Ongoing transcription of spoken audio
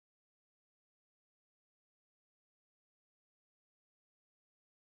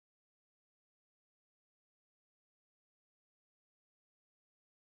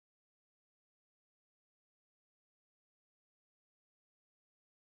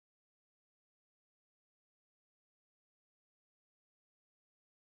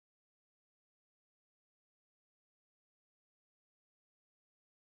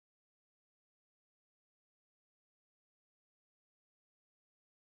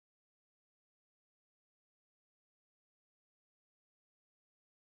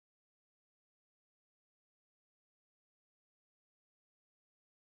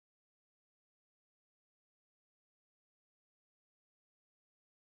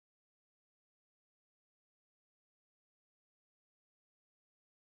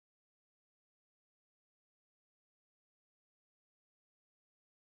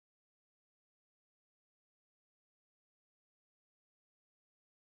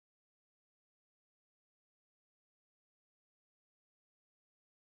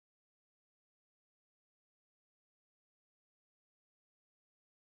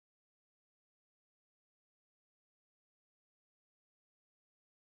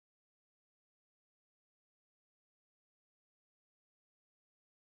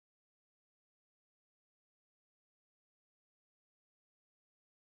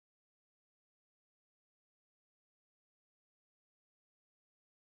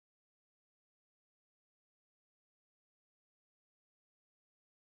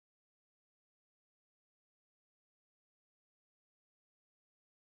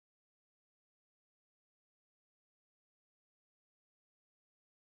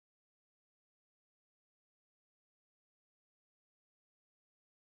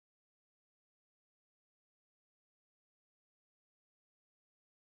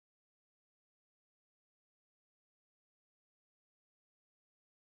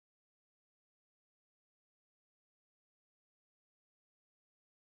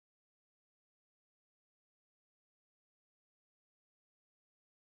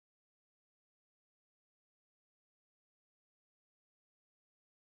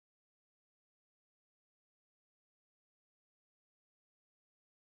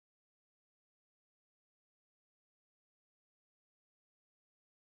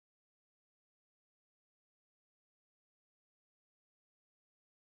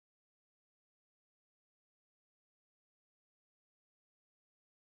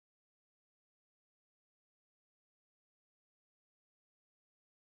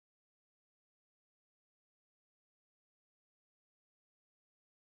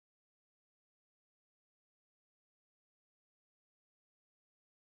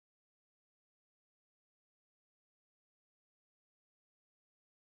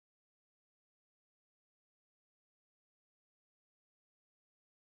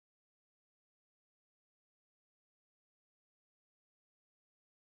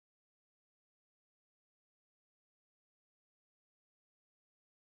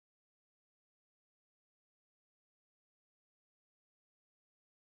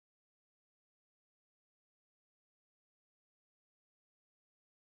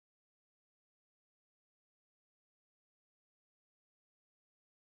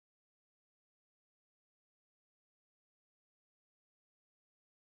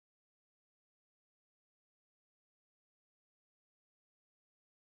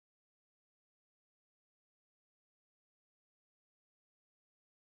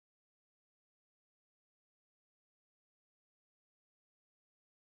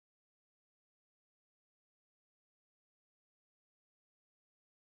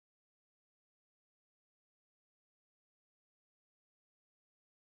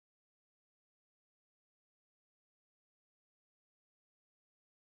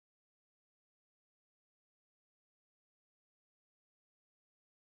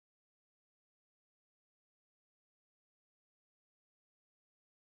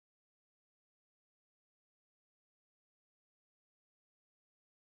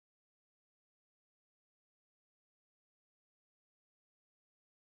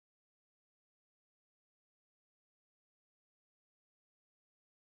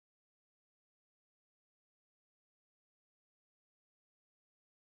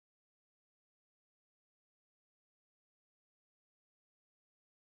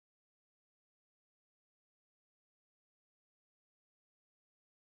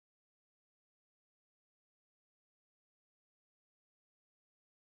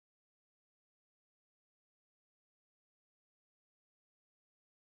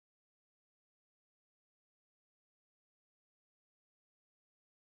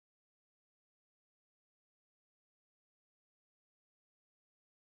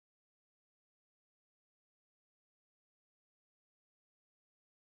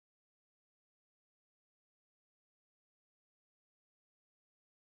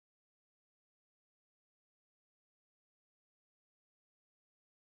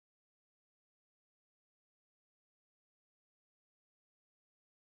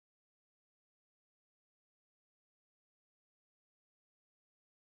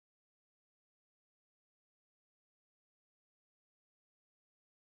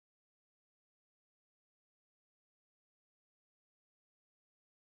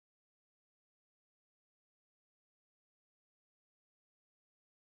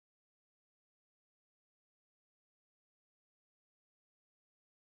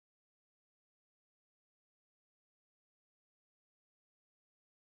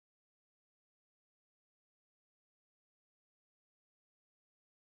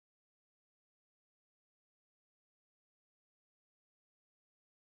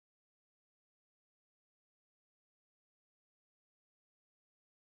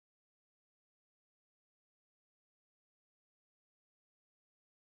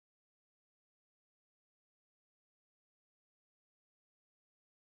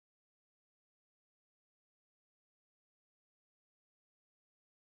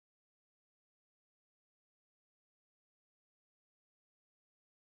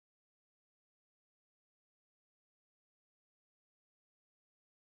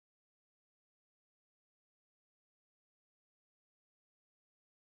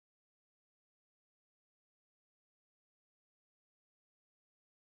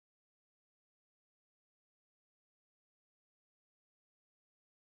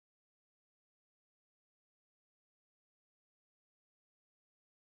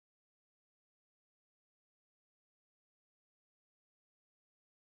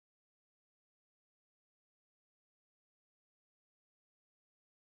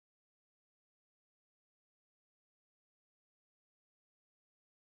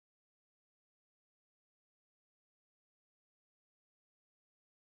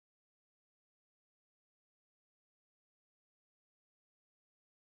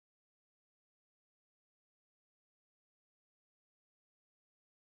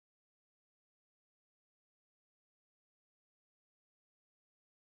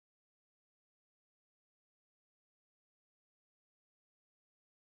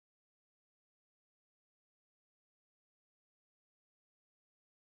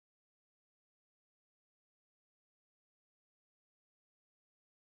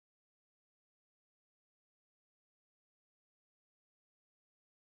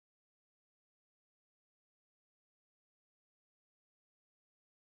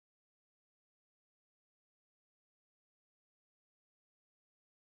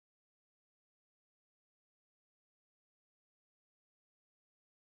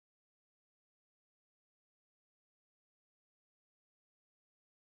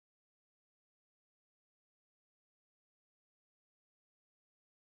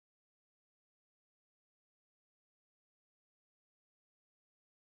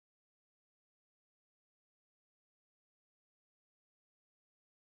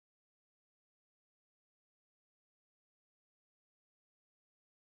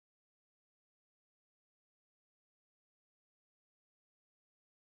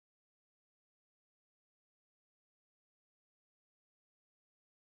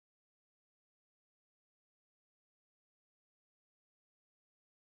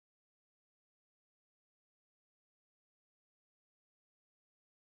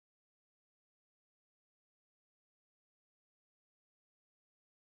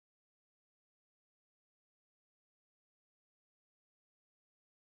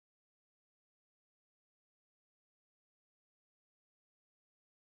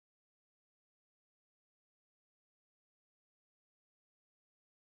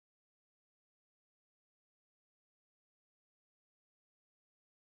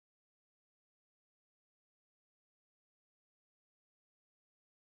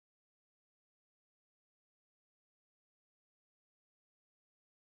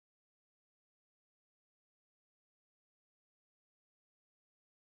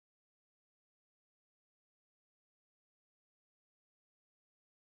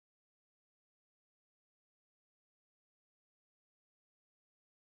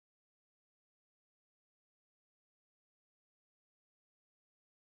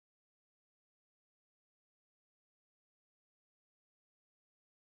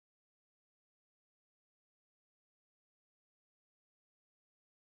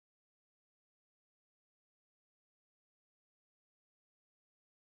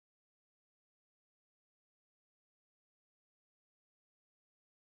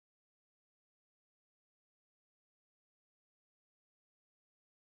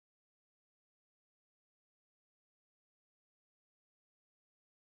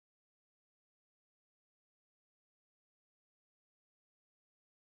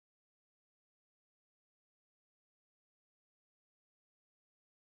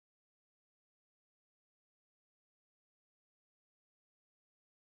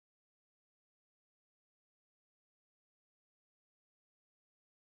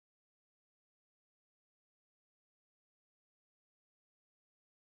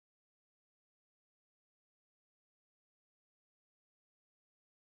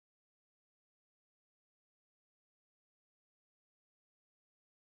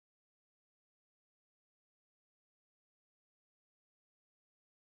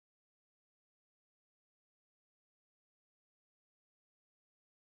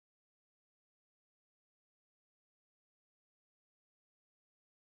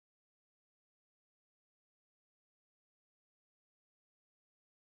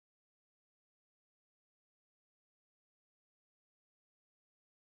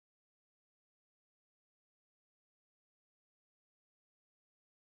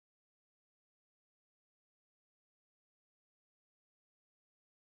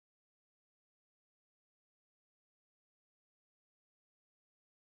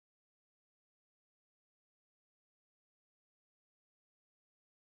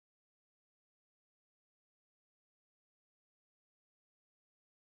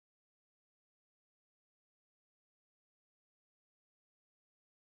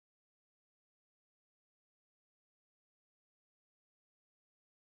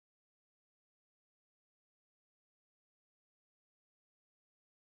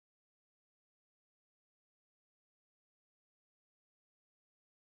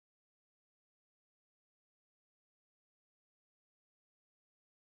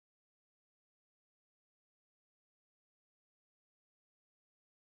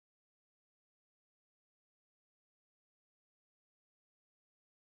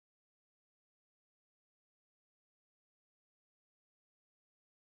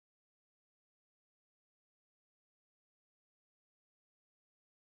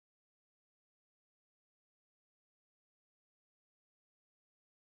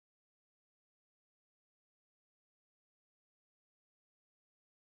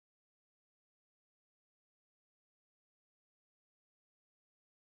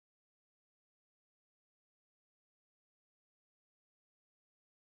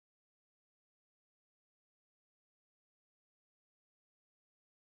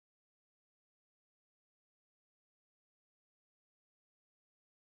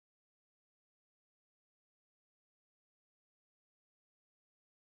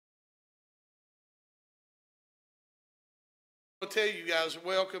I'll tell you guys,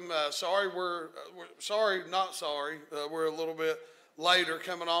 welcome. Sorry, sorry, not sorry. We're a little bit later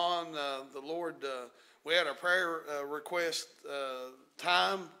coming on. The Lord, we had a prayer request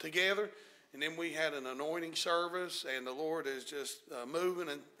time together, and then we had an anointing service, and the Lord is just moving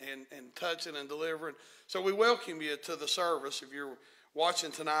and touching and delivering. So we welcome you to the service. If you're watching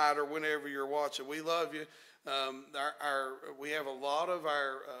tonight or whenever you're watching, we love you. We have a lot of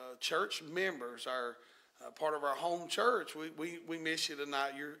our church members, part of our home church. We miss you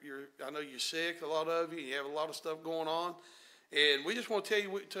tonight. I know you're sick, a lot of you. You have a lot of stuff going on. And we just want to tell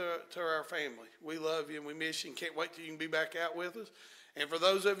you to our family, we love you and we miss you and can't wait till you can be back out with us. And for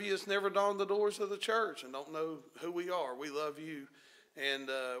those of you that's never dawned the doors of the church and don't know who we are, we love you. And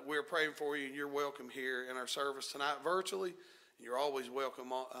we're praying for you, and you're welcome here in our service tonight virtually. You're always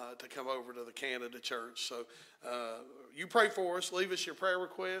welcome to come over to the Canada Church. So you pray for us. Leave us your prayer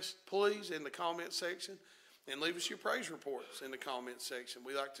requests, please, in the comment section. And leave us your praise reports in the comment section.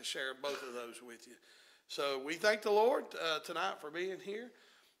 We like to share both of those with you. So we thank the Lord tonight for being here.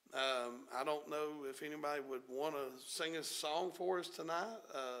 I don't know if anybody would want to sing a song for us tonight.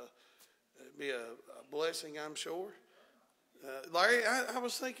 It'd be a blessing, I'm sure. Larry, I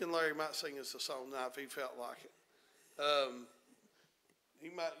was thinking Larry might sing us a song tonight if he felt like it.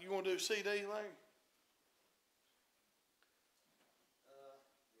 You want to do CD, Larry?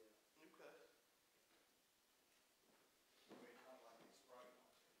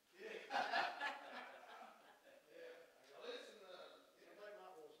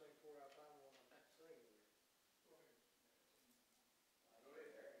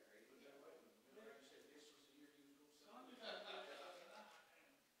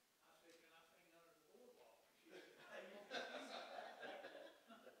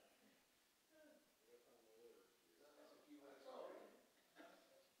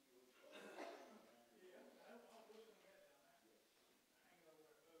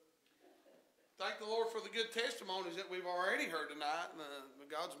 Thank the Lord for the good testimonies that we've already heard tonight.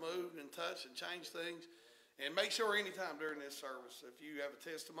 God's moved and touched and changed things. And make sure anytime during this service, if you have a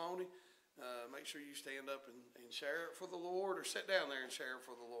testimony, make sure you stand up and share it for the Lord, or sit down there and share it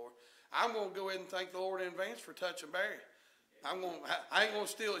for the Lord. I'm going to go ahead and thank the Lord in advance for touching Barry. I ain't going to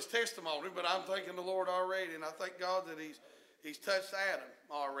steal his testimony, but I'm thanking the Lord already. And I thank God that he's touched Adam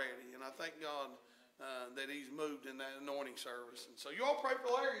already. And I thank God that he's moved in that anointing service. And so you all pray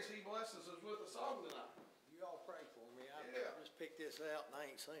for Larry as he blesses us with a song tonight. You all pray for me. I just picked this out and I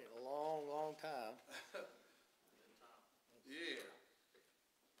ain't seen it in a long, long time. Yeah.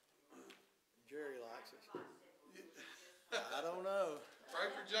 Jerry likes it. I don't know. Pray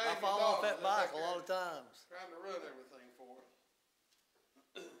for Jamie. I fall off that bike a lot of times. Trying to run everything for him.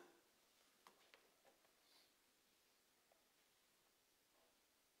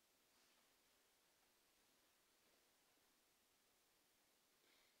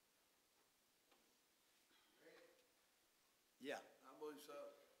 Yeah. I believe so.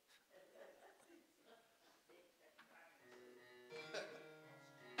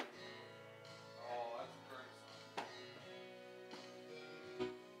 Oh, that's a great song.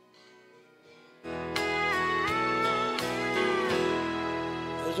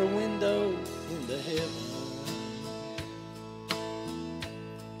 There's a window into heaven.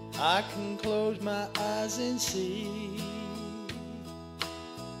 I can close my eyes and see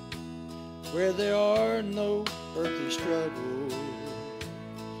where there are no earthly struggles,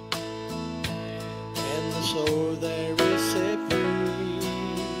 and the soul there is set free,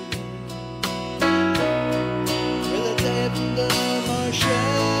 where the deaf and dumb are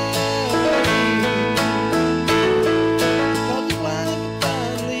shouting, 'cause the blind can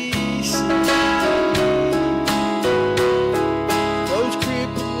finally see. Those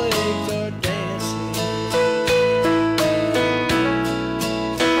crippled legs are dancing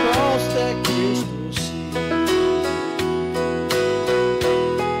across that crystal sea.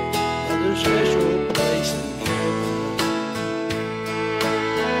 Another special place in heaven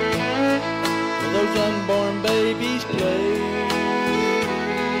where those unborn babies play,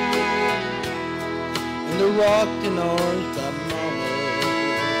 and they're rocked in arms by mama,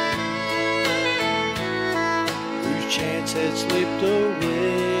 whose chance had slipped away.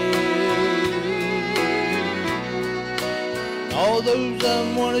 All those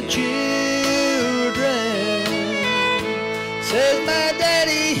unwanted children says my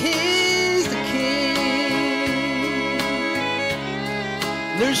daddy, he's the king.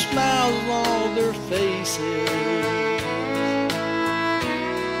 There's smiles on all their faces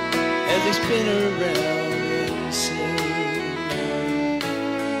as they spin around and sing.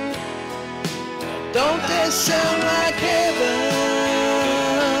 Now, don't that sound like heaven?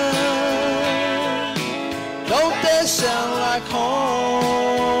 Don't that that sound like home,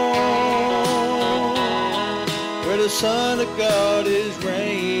 where the Son of God is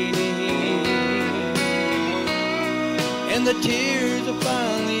reigning, and the tears are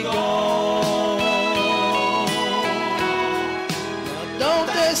finally gone? Now don't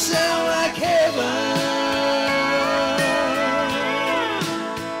that sound like heaven?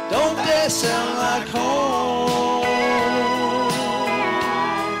 Don't that sound like home?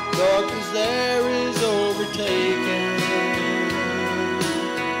 Darkness there is overtaken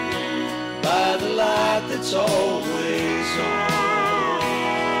by the light that's always on.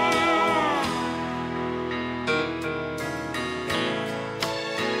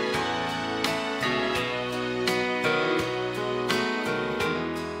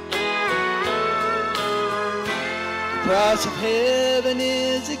 The price of heaven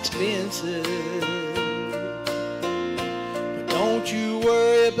is expensive, but don't you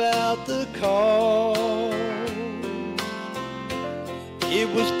worry about the cost. It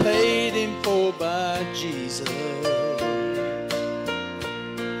was paid in full by Jesus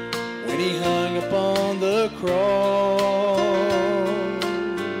when he hung upon the cross.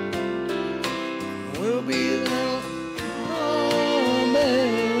 We'll be there, amen.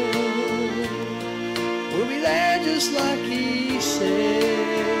 We'll be there just like he said,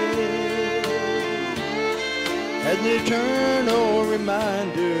 as an eternal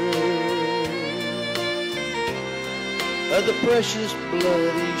reminder of the precious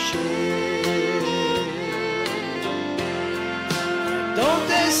blood he shed. Don't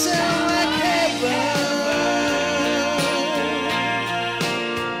that sound like heaven?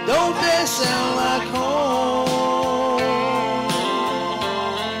 Don't that sound like home,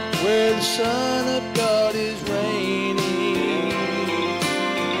 where the Son of God is reigning,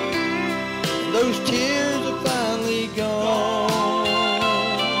 and those tears are finally gone?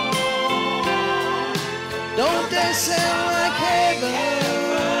 Don't that sound like heaven?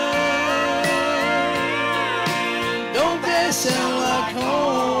 Don't that sound like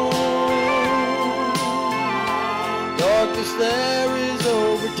home? Darkness there is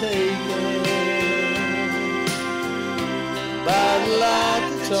overtaken by the light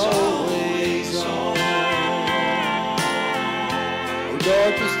that's always on. Oh,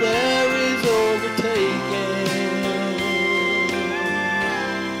 darkness there is overtaken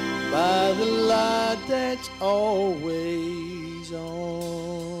by the light that's always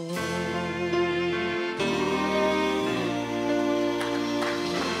on.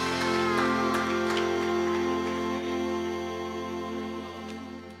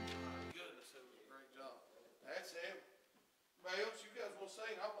 Goodness, that was a great job. That's it. Anybody else, you guys want to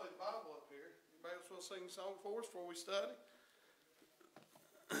sing? I'll play the Bible up here. Anybody else want to sing a song for us before we study?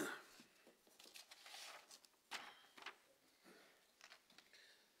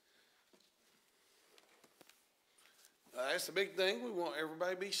 That's the big thing. We want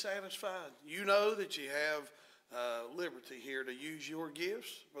everybody to be satisfied. You know that you have liberty here to use your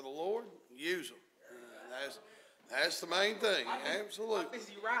gifts for the Lord. Use them. That's the main thing. Absolutely. I'm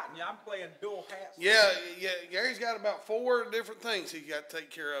busy writing. Yeah, I'm playing dual hats. Yeah. Gary's got about 4 different things he's got to take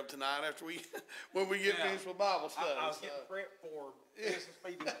care of tonight after when we get finished with Bible study. I was getting prepped for business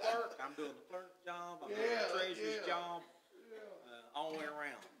feeding the clerk. I'm doing the clerk job. I'm doing the treasurer's job. All the way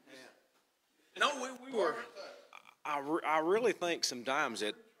around. Yeah. No, we were. I really think sometimes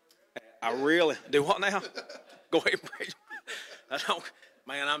that I really do what now? Go ahead, preach.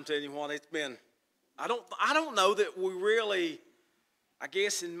 Man, I'm telling you what, it's been. I don't know that we really. I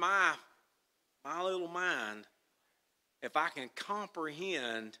guess in my little mind, if I can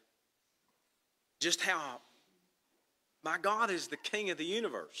comprehend just how my God is the King of the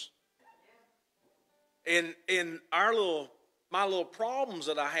universe, and my little problems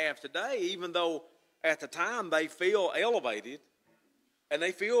that I have today, even though at the time they feel elevated and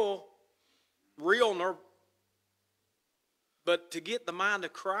they feel real, but to get the mind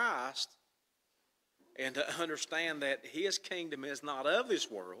of Christ and to understand that his kingdom is not of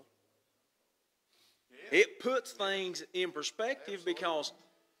this world, it puts things in perspective. Because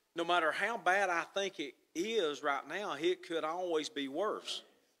no matter how bad I think it is right now, it could always be worse.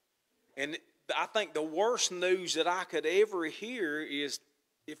 And I think the worst news that I could ever hear is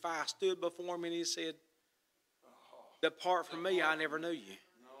if I stood before him and he said, "Depart from me, I never knew you."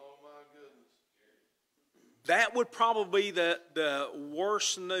 Oh, my goodness. That would probably be the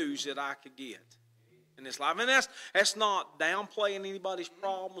worst news that I could get in this life. And that's not downplaying anybody's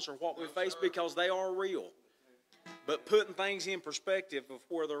problems or what we face, because they are real. But putting things in perspective of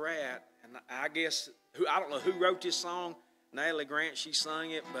where they're at. And I guess, I don't know who wrote this song. Natalie Grant, she sung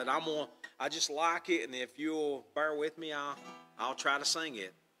it, but I just like it, and if you'll bear with me, I'll try to sing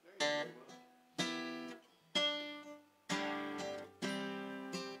it.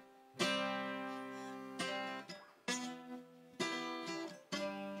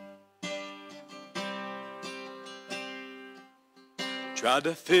 Tried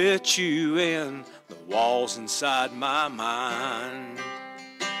to fit you in the walls inside my mind.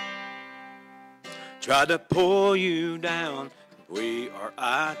 Tried to pull you down. We are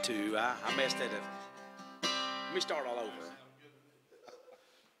eye to eye. I messed that up. Let me start all over.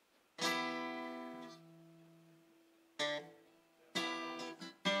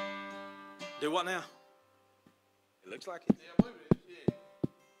 Do what now? It looks like it. Yeah, I believe it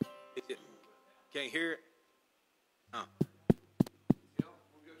is. Yeah. Can't hear it? Huh. Yeah,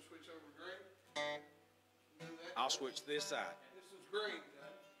 we'll go switch over to green. Do that. I'll switch this side. This is green.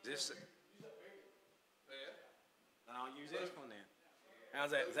 This. Yeah. And I'll use this one then.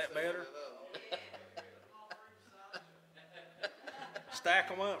 How's that? Is that better? Stack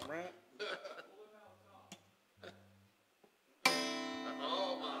them up, right?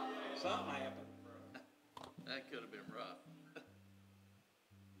 Oh my. Something happened. That could have been rough.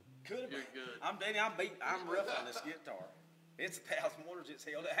 Could have been. You're good. I'm rough on this guitar. It's 1,000 waters. It's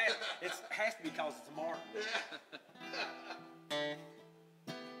held. It has to be because it's a Martin.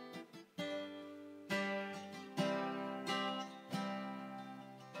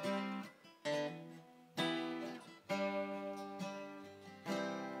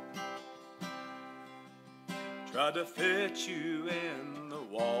 Tried to fit you in the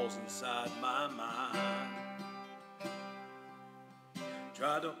walls inside my mind.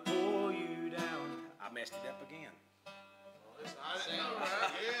 Tried to pull you down. I messed it up again. Yeah,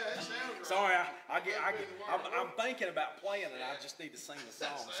 that sounds right. Sorry, I'm thinking about playing it. I just need to sing the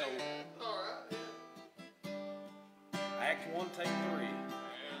song. So, All right. Act 1, take 3.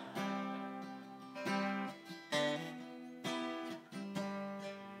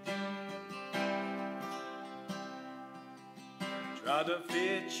 Try to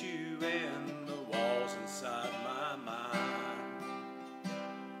fit you in the walls inside my mind.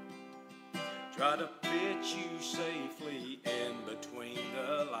 Try to fit you safely in between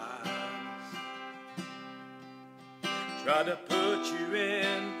the lines. Try to put you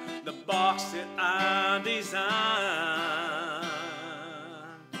in the box that I designed.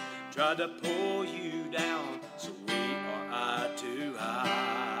 Try to pull you down so we are eye to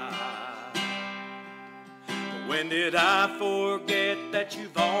eye. But when did I forget that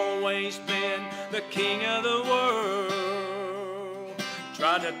you've always been the king of the world?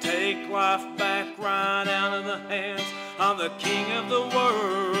 Try to take life back right out of the hands of the king of the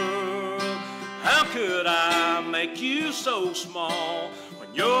world. How could I make you so small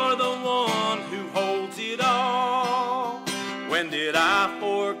when you're the one who holds it all? When did I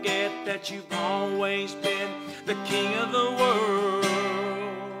forget that you've always been the king of the world?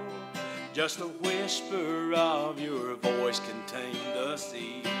 Just a whisper of your voice contained the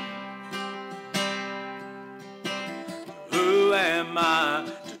sea. Who am I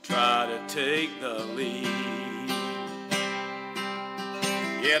to try to take the lead?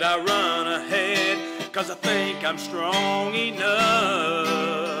 Yet I run ahead 'cause I think I'm strong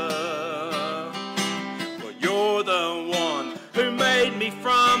enough. But you're the one who made me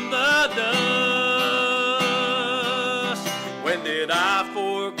from the dust. When did I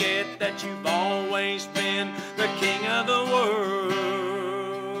forget that you've always been the king of the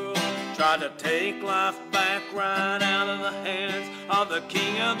world? Try to take life back right out of the hands of the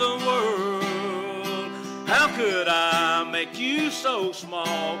king of the world. How could I make you so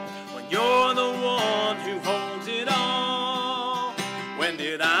small when you're the one who holds it all? When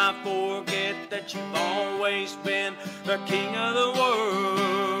did I forget that you've always been the king of the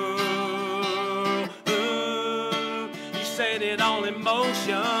world? Ooh, you set it all in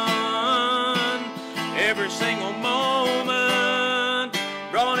motion, every single moment,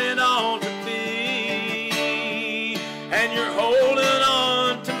 brought it all to be, and you're holding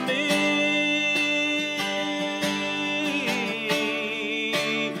on to me.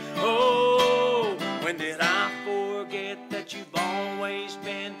 Oh, when did I forget that you've always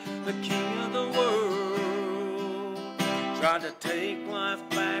been the king of the world? Tried to take life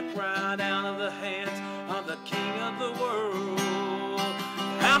back right out of the hands of the king of the world.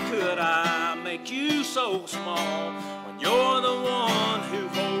 How could I make you so small when you're the one who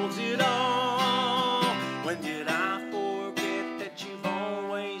holds it all? When did I forget that you've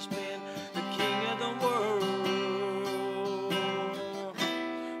always been the king of the world?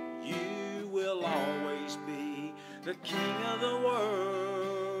 You will always be the king of the world.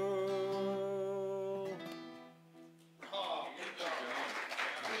 Oh, good job.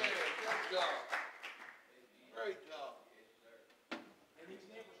 Yeah, good job. Great job.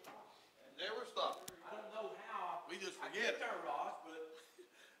 Never stop. I don't know how We just I forget get it. there, Ross, but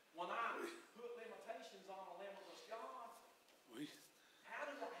when I put limitations on a limitless God, how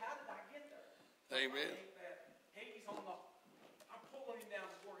did I get there? Amen. I think that he's on the, I'm pulling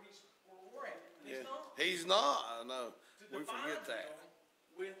He's not. I know. To We define forget that.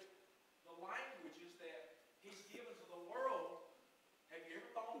 him with the languages that he's given to the world. Have you ever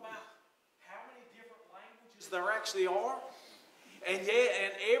thought about how many different languages there actually are? And yet,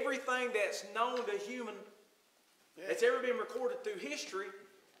 and everything that's known to human, that's ever been recorded through history,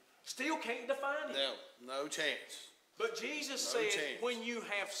 still can't define him. No chance. But Jesus No said, chance. when you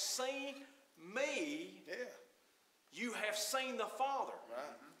have seen me, you have seen the Father.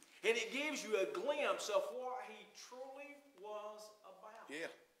 Right. And it gives you a glimpse of what he truly was about. Yeah.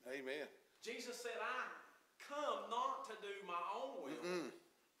 Amen. Jesus said, I come not to do my own will,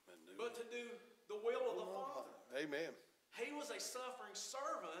 but to do the will of the Father. Amen. He was a suffering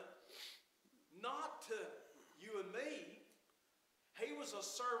servant, not to you and me. He was a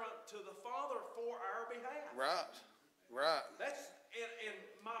servant to the Father for our behalf. Right. Right. That's in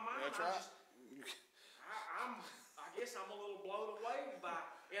my mind. That's right. I guess I'm a little blown away by,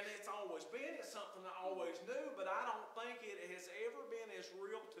 and it's always been. It's something I always knew, but I don't think it has ever been as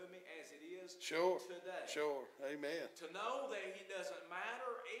real to me as it is today. Sure. Amen. To know that it doesn't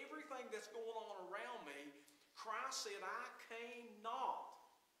matter everything that's going on around me. Christ said, I came not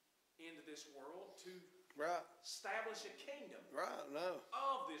into this world to establish a kingdom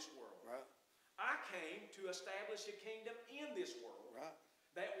of this world. Right. I came to establish a kingdom in this world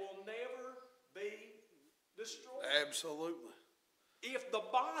that will never be destroyed. Absolutely. If the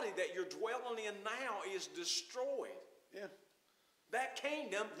body that you're dwelling in now is destroyed, that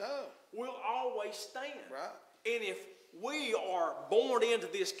kingdom will always stand. Right. And if we are born into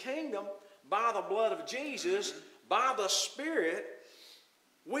this kingdom by the blood of Jesus, by the Spirit,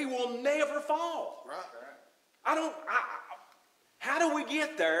 we will never fall. Right. How do we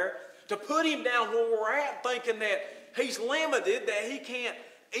get there to put him down where we're at, thinking that he's limited, that he can't,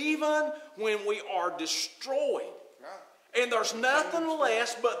 even when we are destroyed? Right. And there's nothing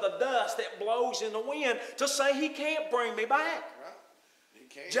less but the dust that blows in the wind to say he can't bring me back. Right. He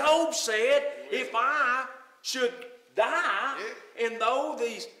can't. Job said, if I should die, and though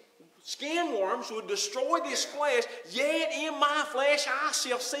these skin worms would destroy this flesh, yet in my flesh I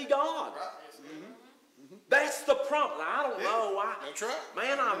shall see God. Right. That's the promise. I don't know. That's right.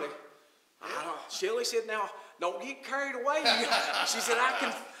 Man, Shelley said, now, don't get carried away. She said,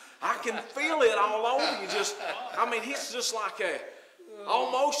 I can feel it all over you. It's just like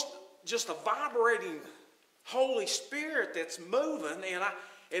almost just a vibrating Holy Spirit that's moving.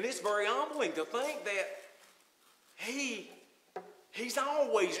 And it's very humbling to think that He's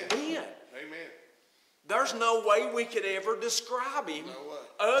always been. Amen. There's no way we could ever describe him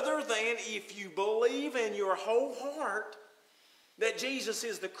other than if you believe in your whole heart that Jesus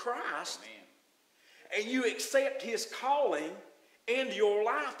is the Christ and you accept his calling into your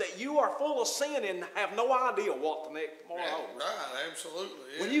life, that you are full of sin and have no idea what the next tomorrow holds. Right, absolutely.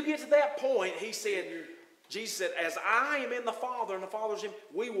 Yeah. When you get to that point, Jesus said, as I am in the Father and the Father's in me,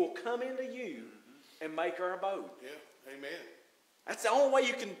 we will come into you and make our abode. Yeah, amen. That's the only way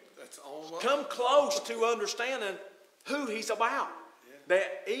you can come close to understanding who he's about. Yeah.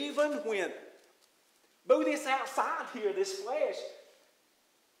 That even when, this outside here, this flesh,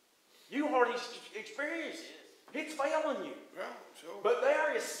 you already experienced it. It's failing you. Right, sure. But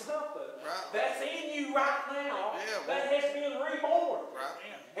there is something that's in you right now that has been reborn.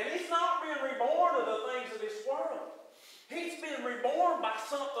 Right. And it's not been reborn of the things of this world. It's been reborn by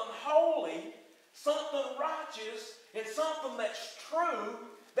something holy, something righteous, and something that's true,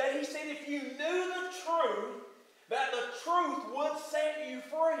 that he said if you knew the truth, that the truth would set you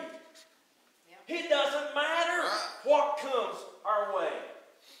free. It doesn't matter what comes our way.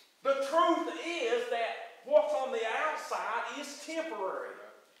 The truth is that what's on the outside is temporary.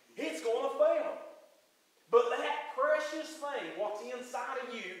 It's going to fail. But that precious thing, what's inside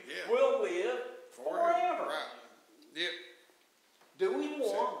of you, will live forever. Right. Yep. Do we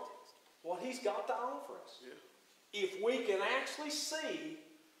want what he's got to offer us? Yeah. If we can actually see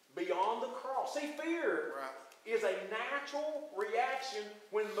beyond the cross. See, fear is a natural reaction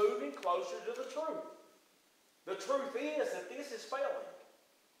when moving closer to the truth. The truth is that this is failing.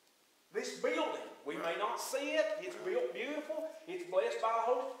 This building, we may not see it. It's built beautiful. It's blessed by the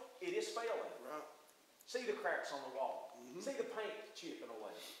Holy Spirit. It is failing. Right. See the cracks on the wall. See the paint chipping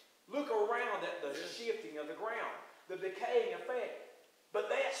away. Look around at the shifting of the ground, the decaying effect. But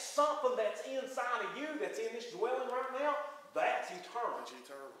that's something that's inside of you, that's in this dwelling right now, that's eternal. That's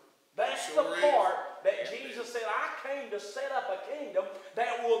eternal. That's the part that Jesus said, I came to set up a kingdom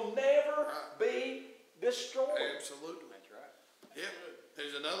that will never be destroyed. Absolutely. That's right. Yep.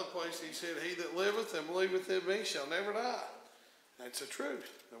 There's another place he said, he that liveth and believeth in me shall never die. That's the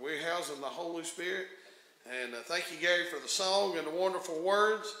truth. And we're housing the Holy Spirit. And thank you, Gary, for the song and the wonderful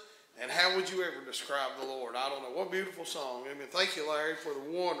words. And how would you ever describe the Lord? I don't know. What a beautiful song. I mean, thank you, Larry, for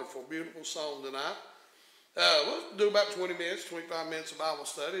the wonderful, beautiful song tonight. We'll do about 20 minutes, 25 minutes of Bible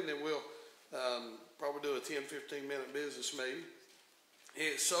study, and then we'll probably do a 10, 15-minute business meeting.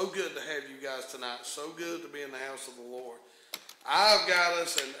 It's so good to have you guys tonight. So good to be in the house of the Lord. I've got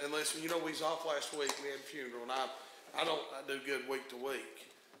us, and listen, you know, we was off last week. We had a funeral, and I do good week to week.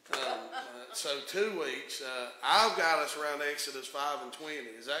 So 2 weeks. I've got us around Exodus 5 and 20.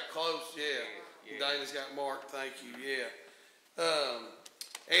 Is that close? Yeah. Dana's got Mark. Thank you. Yeah.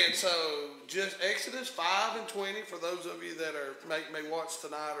 And so just Exodus 5 and 20 for those of you that may watch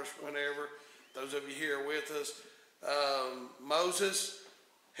tonight or whenever. Those of you here with us. Moses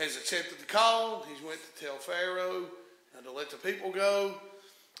has accepted the call. He went to tell Pharaoh to let the people go.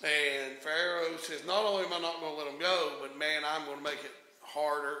 And Pharaoh says, not only am I not going to let them go, but man, I'm going to make it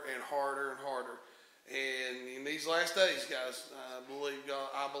harder and harder and harder. And in these last days, guys,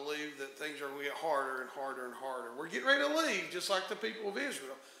 I believe that things are going to get harder and harder and harder. We're getting ready to leave, just like the people of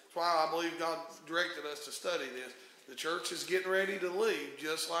Israel. That's why I believe God directed us to study this. The church is getting ready to leave,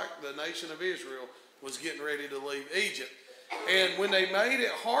 just like the nation of Israel was getting ready to leave Egypt. And when they made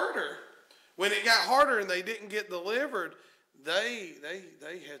it harder, when it got harder and they didn't get delivered, they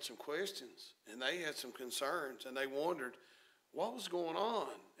had some questions and they had some concerns and they wondered what was going on.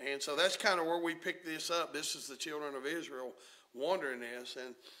 And so that's kind of where we pick this up. This is the children of Israel wondering this.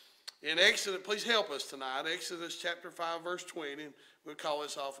 And in Exodus, please help us tonight. Exodus chapter 5, verse 20. We'll call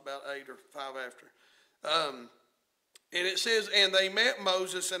this off about 8 or 5 after. And it says, and they met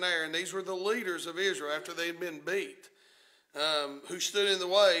Moses and Aaron. These were the leaders of Israel after they had been beat, who stood in the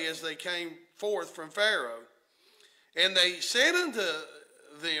way as they came forth from Pharaoh. And they said unto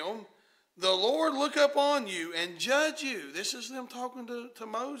them, the Lord look upon you and judge you. This is them talking to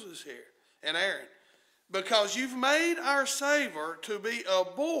Moses here and Aaron. Because you've made our Savior to be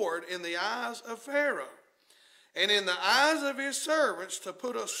abhorred in the eyes of Pharaoh, and in the eyes of his servants to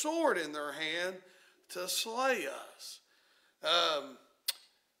put a sword in their hand to slay us.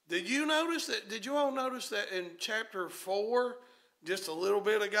 Did you notice that? Did you all notice that in chapter 4, just a little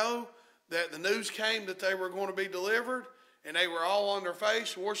bit ago, that the news came that they were going to be delivered, and they were all on their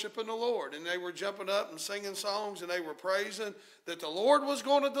face worshiping the Lord, and they were jumping up and singing songs, and they were praising that the Lord was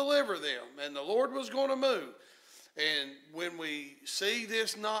going to deliver them, and the Lord was going to move. And when we see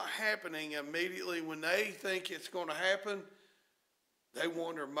this not happening immediately, when they think it's going to happen, they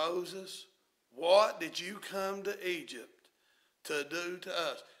wonder, Moses, what did you come to Egypt to do to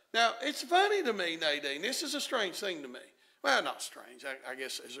us? Now, it's funny to me, Nadine. This is a strange thing to me. Well, not strange. I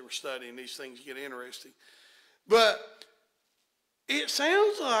guess as we're studying, these things get interesting. But it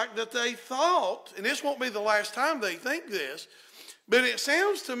sounds like that they thought, and this won't be the last time they think this, but it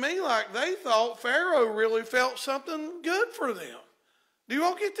sounds to me like they thought Pharaoh really felt something good for them. Do you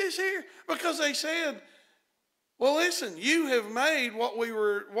all get this here? Because they said, well, listen, you have made what we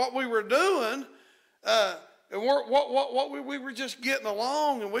were doing, and we were just getting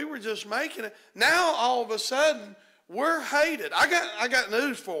along, and we were just making it. Now all of a sudden we're hated. I got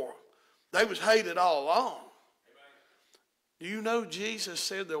news for them. They was hated all along. Do you know Jesus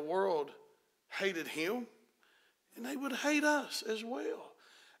said the world hated him? And they would hate us as well.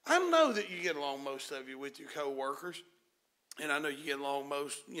 I know that you get along, most of you, with your co-workers. And I know you get along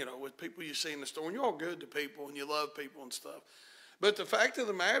most, with people you see in the store. And you're all good to people and you love people and stuff. But the fact of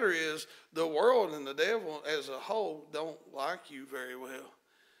the matter is the world and the devil as a whole don't like you very well.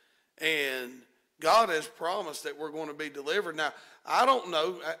 And God has promised that we're going to be delivered. Now, I don't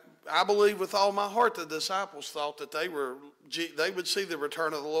know. I believe with all my heart the disciples thought that they would see the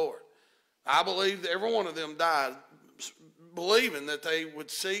return of the Lord. I believe that every one of them died believing that they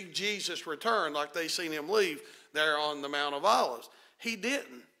would see Jesus return like they seen him leave there on the Mount of Olives. He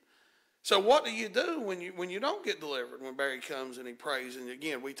didn't. So what do you do when you don't get delivered? When Barry comes and he prays, and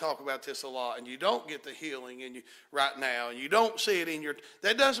again, we talk about this a lot, and you don't get the healing right now, and you don't see it in your...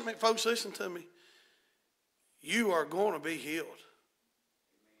 That doesn't mean... Folks, listen to me. You are going to be healed.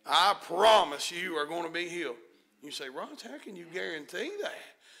 I promise you are going to be healed. You say, Ross, how can you guarantee that?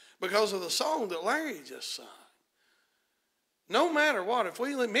 Because of the song that Larry just sung. No matter what, if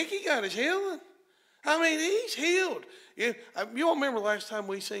Mickey got his healing. I mean, he's healed. You all remember last time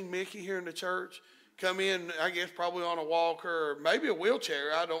we seen Mickey here in the church? Come in, I guess, probably on a walker or maybe a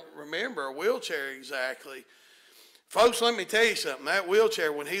wheelchair. I don't remember a wheelchair exactly. Folks, let me tell you something. That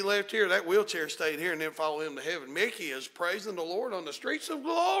wheelchair, when he left here, that wheelchair stayed here and didn't follow him to heaven. Mickey is praising the Lord on the streets of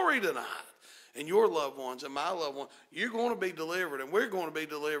glory tonight. And your loved ones and my loved ones, you're going to be delivered, and we're going to be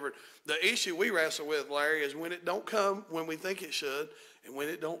delivered. The issue we wrestle with, Larry, is when it don't come when we think it should, and when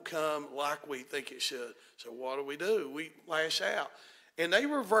it don't come like we think it should. So what do? We lash out. And they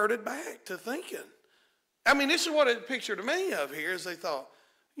reverted back to thinking. I mean, this is what it pictured to me of here is they thought,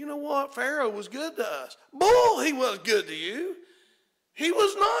 you know what, Pharaoh was good to us. Bull, he was good to you. He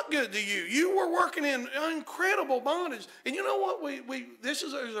was not good to you. You were working in incredible bondage. And you know what? There's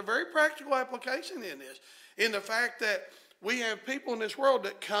a very practical application in this, in the fact that we have people in this world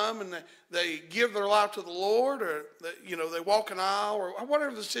that come and they give their life to the Lord, or they walk an aisle, or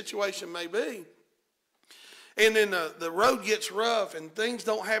whatever the situation may be. And then the road gets rough and things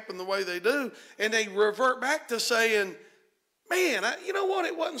don't happen the way they do, and they revert back to saying, man, you know what?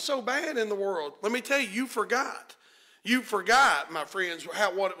 It wasn't so bad in the world. Let me tell you, you forgot. You forgot, my friends,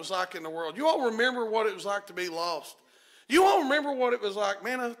 what it was like in the world. You all remember what it was like to be lost. You all remember what it was like.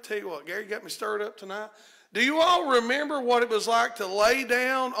 Man, I'll tell you what, Gary got me stirred up tonight. Do you all remember what it was like to lay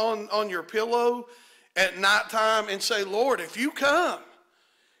down on your pillow at nighttime and say, Lord, if you come,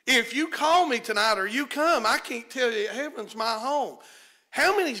 if you call me tonight or you come, I can't tell you, heaven's my home.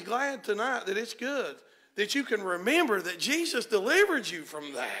 How many's glad tonight that it's good, that you can remember that Jesus delivered you from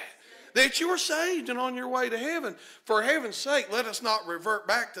that you're saved and on your way to heaven? For heaven's sake, let us not revert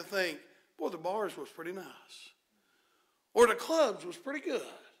back to think, boy, the bars was pretty nice. Or the clubs was pretty good.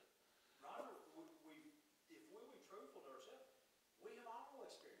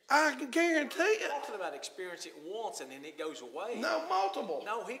 I can guarantee it. Talking about experience it once and then it goes away. No, multiple.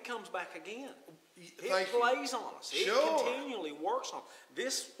 No, he comes back again. Thank It plays on us. Sure. It continually works on us.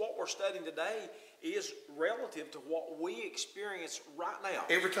 This, what we're studying today, is relative to what we experience right now.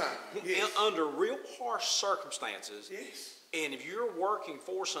 Every time. Yes. Under real harsh circumstances. Yes. And if you're working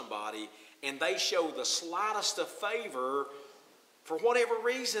for somebody and they show the slightest of favor, for whatever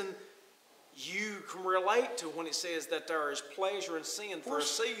reason, you can relate to when it says that there is pleasure in sin for a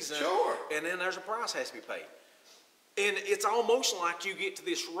season, sure, and then there's a price has to be paid. And it's almost like you get to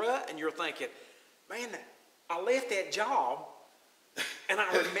this rut and you're thinking, man, I left that job and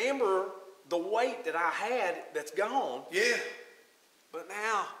I remember the weight that I had that's gone. Yeah. But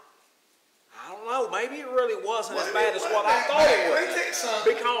now, I don't know, maybe it really wasn't as bad as what I thought it was. Ain't that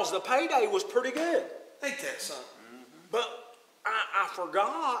something? Because the payday was pretty good. Ain't that something? But I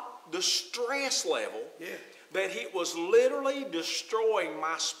forgot the stress level, that it was literally destroying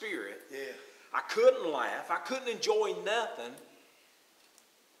my spirit. Yeah. I couldn't laugh. I couldn't enjoy nothing.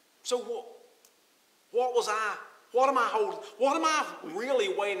 So what am I holding? What am I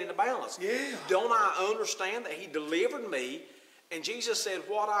really weighing in the balance? Yeah. Don't I understand that he delivered me, and Jesus said,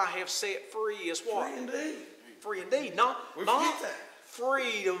 what I have set free is what? Free indeed. Free indeed. Not that.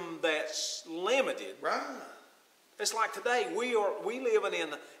 Freedom that's limited. Right. It's like today, we living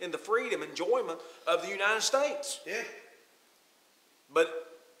in the freedom, enjoyment of the United States. Yeah.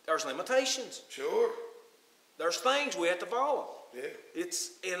 But there's limitations. Sure. There's things we have to follow. Yeah.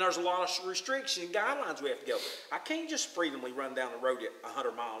 And there's a lot of restrictions and guidelines we have to go. I can't just freely run down the road at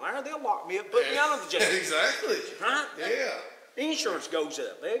 100 miles an hour. They'll lock me up, put me out of the jail. Exactly. Right? Yeah. Insurance goes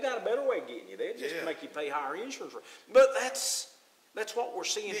up. They've got a better way of getting you. They just make you pay higher insurance. But that's what we're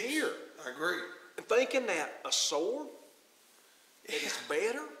seeing here. I agree. Thinking that a sword is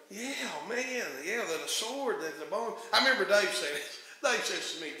better? Yeah, man. Yeah, that a sword, that the bone. I remember Dave saying this. Dave says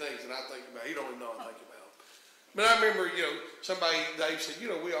so many things that I think about. He don't even know I think about. But I remember, Dave said,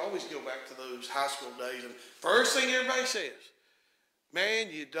 we always go back to those high school days. And first thing everybody says, man,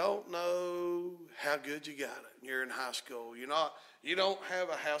 you don't know how good you got it. You're in high school. You don't have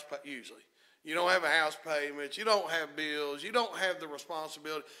a house usually. You don't have a house payment. You don't have bills. You don't have the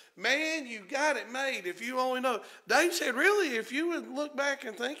responsibility. Man, you got it made if you only know. Dave said, really, if you would look back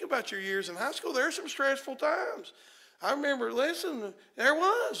and think about your years in high school, there are some stressful times. I remember, there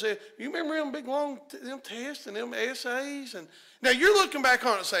was. You remember them big, long them tests and them essays? And now you're looking back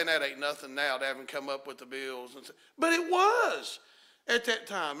on it saying that ain't nothing now to having come up with the bills. But it was at that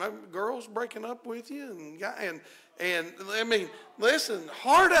time. Girls breaking up with you and I mean, listen,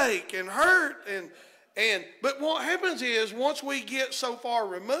 heartache and hurt but what happens is once we get so far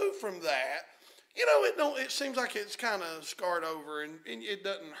removed from that, it seems like it's kind of scarred over and it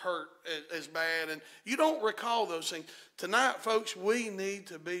doesn't hurt as bad and you don't recall those things. Tonight, folks, we need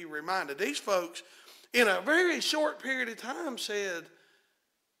to be reminded. These folks, in a very short period of time, said,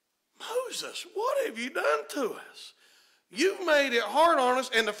 Moses, what have you done to us? You've made it hard on us,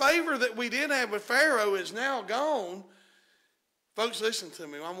 and the favor that we did have with Pharaoh is now gone. Folks, listen to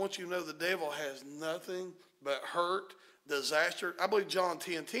me. I want you to know the devil has nothing but hurt, disaster. I believe John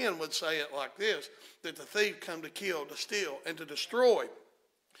 10:10 would say it like this, that the thief come to kill, to steal, and to destroy.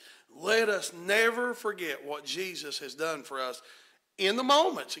 Let us never forget what Jesus has done for us in the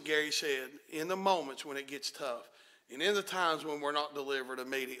moments, Gary said, in the moments when it gets tough, and in the times when we're not delivered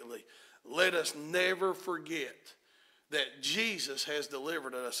immediately. Let us never forget that Jesus has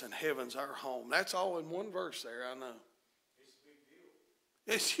delivered us and heaven's our home. That's all in one verse there, I know.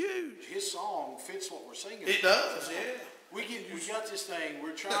 It's huge. His song fits what we're singing. It does, yeah. We got this thing.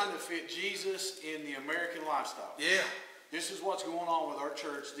 We're trying to fit Jesus in the American lifestyle. Yeah. This is what's going on with our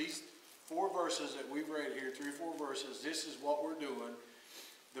church. These 4 verses that we've read here, 3 or 4 verses, this is what we're doing.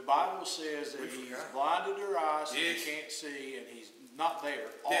 The Bible says that he's blinded their eyes so they can't see, and he's not there.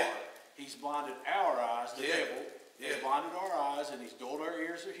 Or he's blinded our eyes, the devil. He's blinded our eyes, and he's dulled our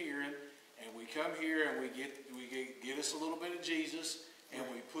ears of hearing. And we come here and we get us a little bit of Jesus, and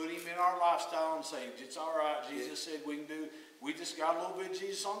we put him in our lifestyle and say, it's all right, Jesus said we can do. We just got a little bit of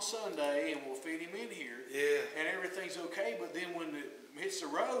Jesus on Sunday, and we'll feed him in here. Yeah. And everything's okay. But then when it hits the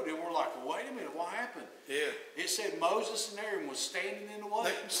road, and we're like, well, wait a minute, what happened? Yeah. It said Moses and Aaron was standing in the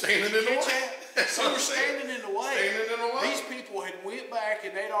way. Standing in the way. So we're standing in the way. Standing in the way. These people had went back,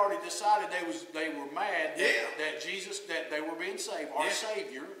 and they'd already decided they were mad that Jesus, that they were being saved. Our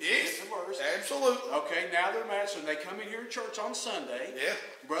Savior. Yes. The verse. Absolutely. Okay, now they're mad. So they come in here to church on Sunday. Yeah.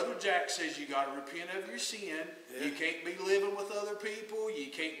 Brother Jack says you got to repent of your sin. Yeah. You can't be living with other people. You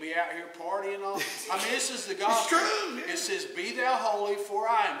can't be out here partying all. I mean, this is the gospel. It's true. Yeah. It says, "Be thou holy, for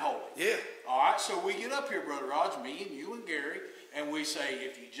I am holy." Yeah. All right. So we get up here, Brother Raj, me and you and Gary, and we say,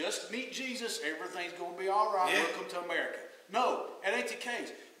 if you just meet Jesus, everything's going to be all right. Yeah. Welcome to America. No, that ain't the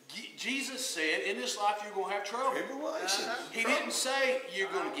case. Jesus said, in this life you're going to have trouble. He didn't say you're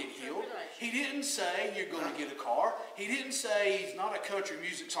going to get healed. He didn't say you're going to get a car. He didn't say he's not a country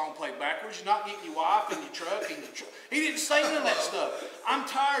music song played backwards. You're not getting your wife and your truck and your truck. He didn't say none of that stuff. I'm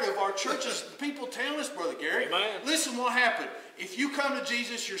tired of our churches, people telling us, Brother Gary, listen what happened. If you come to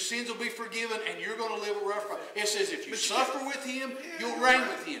Jesus, your sins will be forgiven and you're going to live a rough life. It says if you suffer with him, you'll reign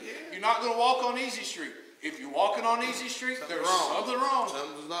with him. You're not going to walk on easy street. If you're walking on easy street, there's something wrong.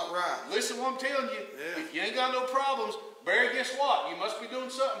 Something's not right. Listen what I'm telling you. Yeah. If you ain't got no problems, Barry, guess what? You must be doing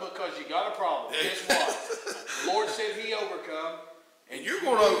something because you got a problem. Guess what? The Lord said he overcome. And you're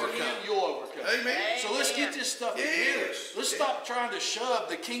going to overcome. You'll overcome. Amen. So let's get this stuff together. Let's stop trying to shove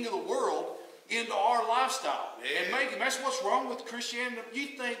the king of the world into our lifestyle. And make him. That's what's wrong with Christianity. You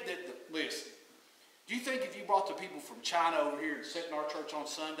think that, listen, do you think if you brought the people from China over here and sat in our church on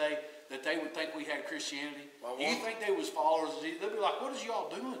Sunday, that they would think we had Christianity? Do you think they was followers of Jesus? They'd be like, what is y'all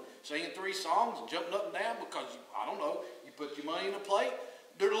doing? Singing 3 songs and jumping up and down because, I don't know, you put your money in a plate?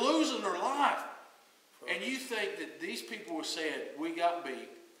 They're losing their life. And you think that these people were saying, we got beat.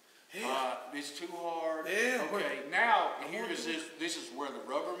 It's too hard. Okay, now, here is this is where the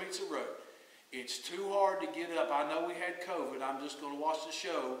rubber meets the road. It's too hard to get up. I know we had COVID. I'm just going to watch the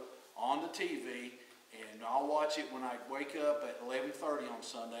show on the TV. And I'll watch it when I wake up at 11:30 on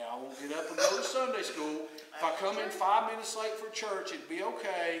Sunday. I won't get up and go to Sunday school. If I come in 5 minutes late for church, it'd be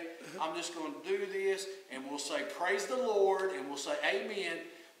okay. I'm just going to do this, and we'll say, praise the Lord, and we'll say, amen.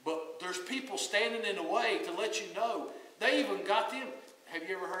 But there's people standing in the way to let you know. They even got them. Have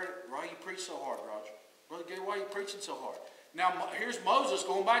you ever heard it? Why you preach so hard, Roger? Brother Gary, why are you preaching so hard? Now, here's Moses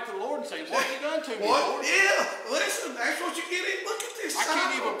going back to the Lord and saying, what have you done to me, Lord? Yeah, listen, that's what you get in. Look at this. I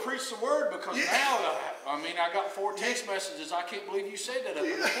can't even preach the word because now, I got 4 text messages. I can't believe you said that up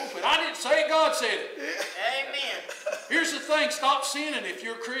in the pulpit. I didn't say it, God said it. Amen. Here's the thing, stop sinning if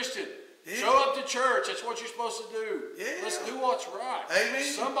you're a Christian. Show up to church. That's what you're supposed to do. Let's do what's right. Amen.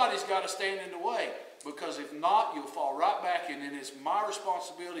 Somebody's got to stand in the way. Because if not, you'll fall right back, and then it's my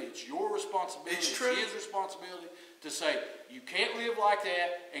responsibility, it's your responsibility, it's his responsibility to say, you can't live like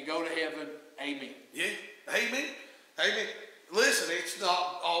that and go to heaven. Amen. Yeah. Amen. Amen. Listen, it's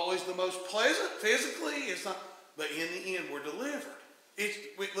not always the most pleasant physically. It's not, but in the end, we're delivered.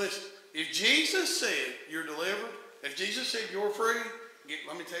 Listen, if Jesus said you're delivered, if Jesus said you're free,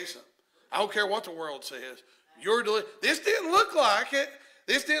 let me tell you something. I don't care what the world says. You're delivered. This didn't look like it.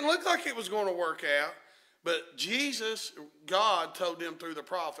 This didn't look like it was going to work out. But Jesus, God told them through the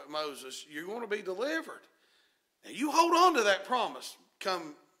prophet Moses, you're going to be delivered. Now you hold on to that promise.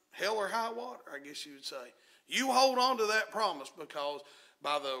 Come hell or high water, I guess you would say. You hold on to that promise because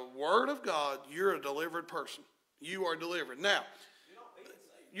by the word of God, you're a delivered person. You are delivered. Now,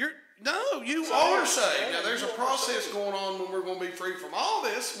 you are saved. Now, there's a process going on when we're going to be free from all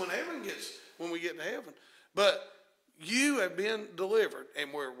this when we get to heaven. But you have been delivered,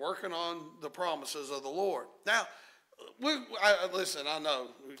 and we're working on the promises of the Lord. Now, listen, I know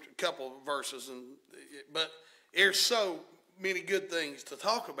a couple of verses, but there's so many good things to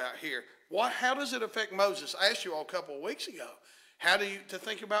talk about here. How does it affect Moses? I asked you all a couple of weeks ago. To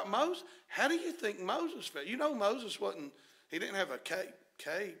think about Moses? How do you think Moses felt? You know, Moses he didn't have a cape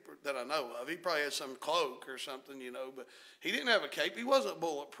that I know of. He probably had some cloak or something, but he didn't have a cape. He wasn't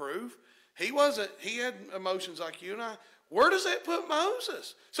bulletproof. He had emotions like you and I. Where does that put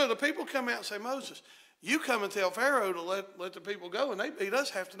Moses? So the people come out and say, Moses, you come and tell Pharaoh to let the people go, and they beat us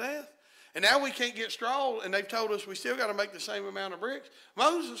half to death. And now we can't get straw, and they've told us we still got to make the same amount of bricks.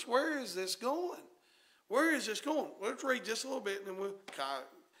 Moses, where is this going? Where is this going? Let's read just a little bit, and then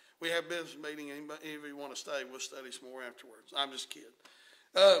we have business meeting. If you want to stay, we'll study some more afterwards. I'm just kidding.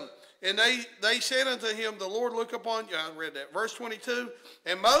 And they said unto him, the Lord look upon you. I read that. Verse 22.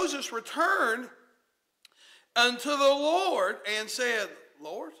 And Moses returned unto the Lord and said,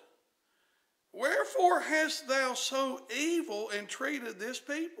 Lord, wherefore hast thou so evil entreated this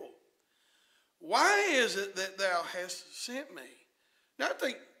people? Why is it that thou hast sent me? Now I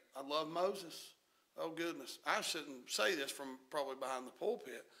think, I love Moses. Oh goodness, I shouldn't say this from probably behind the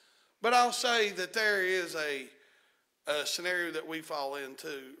pulpit. But I'll say that there is a scenario that we fall into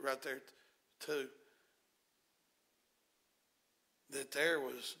right there too. That there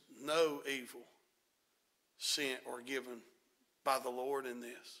was no evil sent or given by the Lord in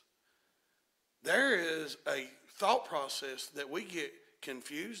this. There is a thought process that we get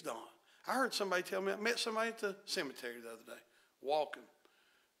confused on. I heard somebody tell me, I met somebody at the cemetery the other day, walking.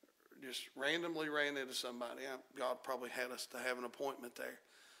 Just randomly ran into somebody. God probably had us to have an appointment there.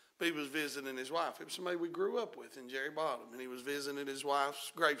 But he was visiting his wife. It was somebody we grew up with in Jerry Bottom. And he was visiting his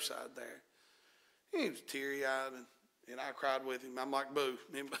wife's graveside there. He was teary-eyed, and I cried with him. I'm like, Boo.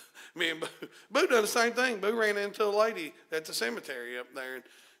 Me and Boo. Boo done the same thing. Boo ran into a lady at the cemetery up there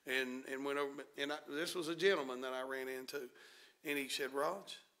and went over. And this was a gentleman that I ran into. And he said,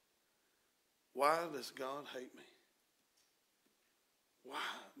 Raj, why does God hate me? Why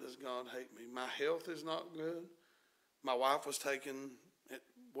does God hate me? My health is not good. My wife was taken at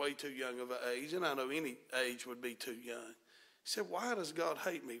way too young of an age, and I know any age would be too young. He said, why does God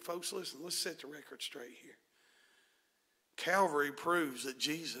hate me? Folks, listen, let's set the record straight here. Calvary proves that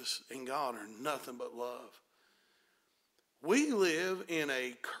Jesus and God are nothing but love. We live in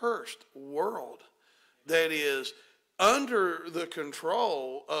a cursed world that is under the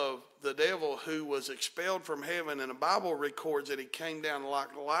control of the devil, who was expelled from heaven, and the Bible records that he came down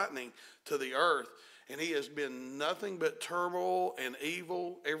like lightning to the earth, and he has been nothing but turmoil and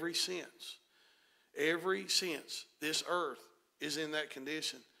evil ever since. Ever since this earth is in that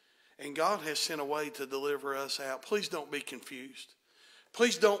condition, and God has sent a way to deliver us out. Please don't be confused.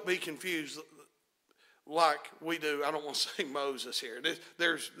 Please don't be confused like we do. I don't want to say Moses here.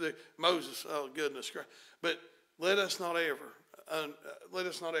 There's Moses. Oh goodness, but let us not ever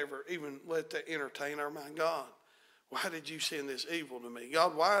even let that entertain our mind. God, why did you send this evil to me?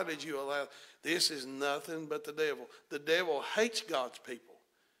 God, why did you allow? This is nothing but the devil. The devil hates God's people.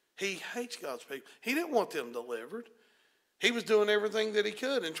 He hates God's people. He didn't want them delivered. He was doing everything that he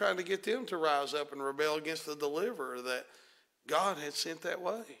could and trying to get them to rise up and rebel against the deliverer that God had sent that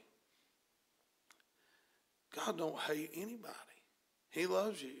way. God don't hate anybody. He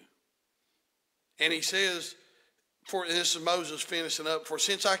loves you. And he says, for this is Moses finishing up, for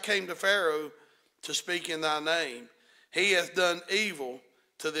since I came to Pharaoh to speak in thy name, he hath done evil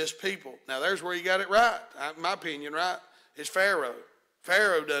to this people. Now there's where you got it right. In my opinion, right? It's Pharaoh.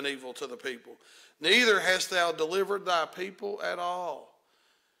 Pharaoh done evil to the people. Neither hast thou delivered thy people at all.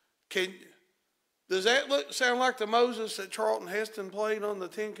 Does that sound like the Moses that Charlton Heston played on the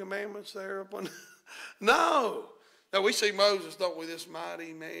Ten Commandments there up on? No. Now we see Moses, don't we? This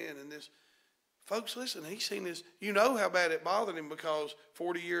mighty man and this. Folks, listen, he's seen this. You know how bad it bothered him, because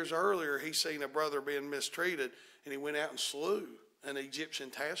 40 years earlier he's seen a brother being mistreated, and he went out and slew an Egyptian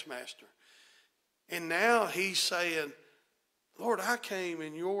taskmaster. And now he's saying, Lord, I came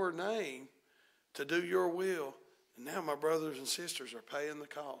in your name to do your will, and now my brothers and sisters are paying the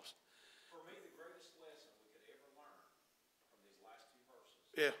cost. For me, the greatest lesson we could ever learn from these last two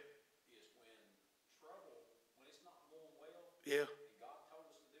verses is when it's not going well, yeah. and God told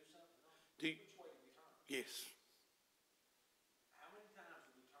us to do something, which way do we turn? Yes. How many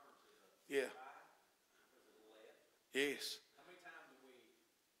times do we turn to the Yeah. right or to the left? Yes. How many times do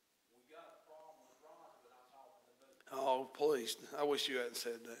we got a problem with Roger, but I'm talking to Boo? Oh, please. I wish you hadn't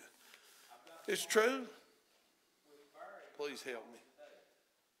said that. It's true. Please help me.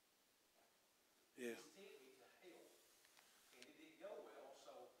 Yeah.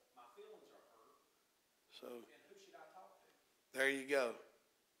 So, there you go.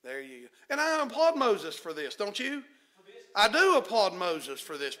 There you go. And I applaud Moses for this, don't you? I do applaud Moses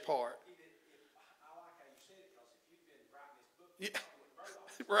for this part. Yeah.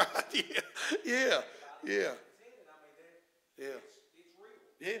 Right. Yeah. Yeah. Yeah.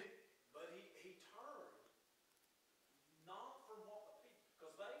 Yeah. But he turned not from what the people,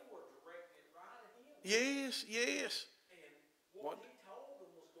 because they were directed right at him. Yes. Yes. And what he told them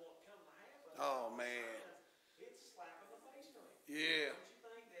was going to come to Oh, man. It's a slap in the face for him. Yeah.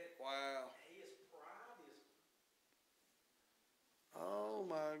 Don't you think that Wow. his pride is, Oh,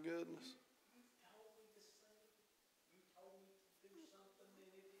 my goodness. you told me to sing, you told me to do something and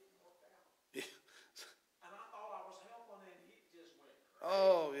it didn't work out. Yeah. And I thought I was helping and it just went crazy.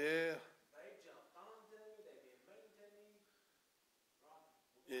 Oh, yeah. They jumped onto me, they've been mean to me. Right,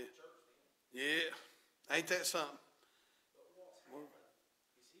 we're Yeah. going to church then. Yeah. Ain't that something? But what's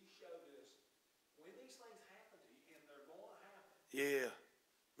happened is he showed us when these things happen to you, and they're going to happen, Yeah.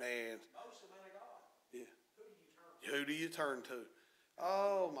 Man. most man of God, Yeah. who do you turn to? Who do you turn to?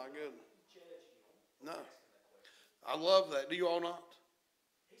 Oh, my goodness. Judge him. No. Asking that question. I love that. Do you all not?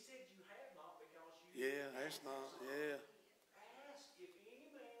 He said you have not because you Yeah, that's not. Yeah. ask if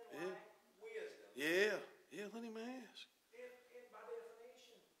any man Yeah. lack wisdom. Yeah. Yeah, let him ask. It, by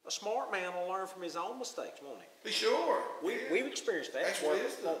definition. A smart man will learn from his own mistakes, won't he? Be sure. We've experienced that. That's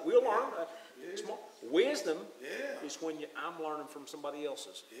wisdom. We'll learn. Smart. Wisdom Yeah. is when I'm learning from somebody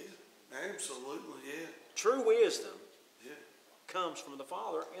else's. Yeah. Absolutely. Yeah. True wisdom Yeah. comes from the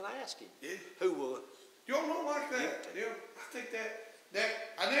Father and asking. Yeah. Who will? You all don't like that? Yeah. I think that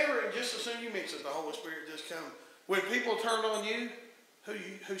I never, just as soon you mentioned the Holy Spirit just come. When people turn on you,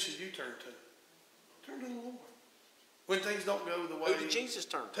 who should you turn to? Turn to the Lord. When things don't go the way. Who did Jesus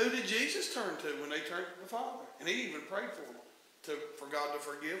turn to? Who did Jesus turn to when they turned to the Father? And he even prayed for them, for God to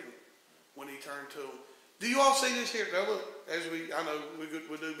forgive them when he turned to them. Do you all see this here? Now look, I know we do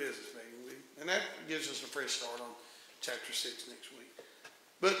business meeting, and that gives us a fresh start on chapter 6 next week.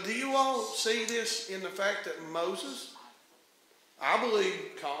 But do you all see this in the fact that Moses, I believe,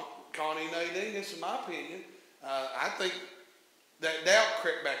 Connie and Nadine, this is my opinion, I think that doubt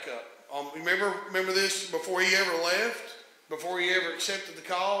crept back up. Remember this before he ever left? Before he ever accepted the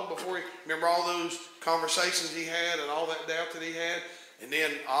call? Remember all those conversations he had and all that doubt that he had? And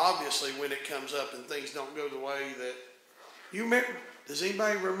then obviously when it comes up and things don't go the way that you remember, does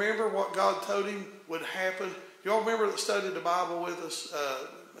anybody remember what God told him would happen? Y'all remember that studied the Bible with us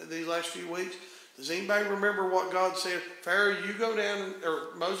these last few weeks? Does anybody remember what God said? Pharaoh, you go down,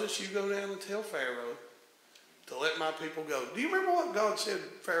 or Moses, you go down and tell Pharaoh to let my people go. Do you remember what God said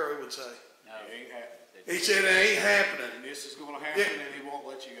Pharaoh would say? No, it ain't happening. He said it ain't happening. And this is going to happen, Yeah. and he won't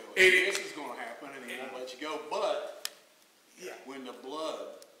let you go. It- This is going to happen, and he won't let you go. But Yeah. when the blood,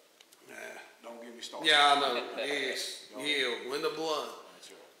 don't get me started. Yeah, I know. Yes. Yeah, when the blood. That's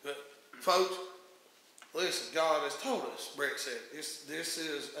right. But, folks, listen, God has told us, Brett said, this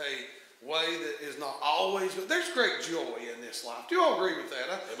is a way that is not always good. There's great joy in this life. Do you all agree with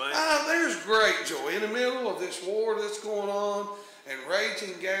that? There's great joy in the middle of this war that's going on and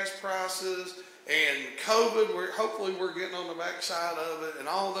raging gas prices and COVID. Hopefully we're getting on the backside of it and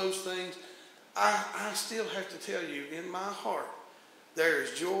all those things. I still have to tell you, in my heart, there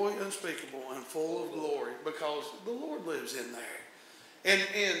is joy unspeakable and full of glory because the Lord lives in there.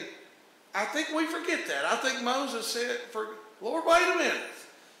 And I think we forget that. I think Moses said, Lord, wait a minute.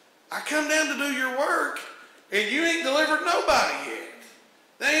 I come down to do your work and you ain't delivered nobody yet.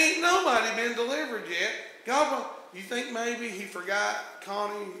 There ain't nobody been delivered yet. God, you think maybe he forgot,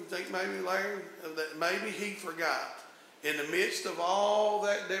 Connie? You think maybe Larry, that maybe he forgot in the midst of all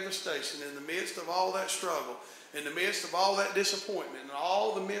that devastation, in the midst of all that struggle, in the midst of all that disappointment, and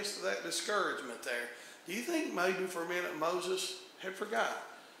all the midst of that discouragement there, do you think maybe for a minute Moses had forgot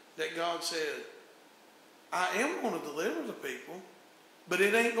that God said, I am going to deliver the people, but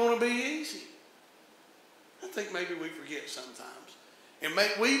it ain't going to be easy? I think maybe we forget sometimes. And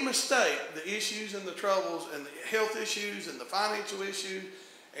we mistake the issues and the troubles and the health issues and the financial issues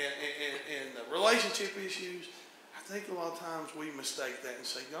and the relationship issues. I think a lot of times we mistake that and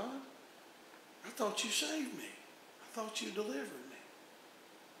say, God, I thought you saved me. I thought you delivered me.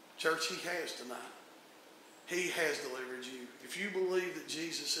 Church, he has tonight. He has delivered you. If you believe that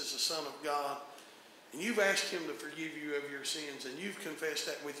Jesus is the Son of God and you've asked him to forgive you of your sins and you've confessed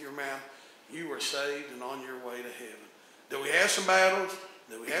that with your mouth, you are saved and on your way to heaven. Do we have some battles?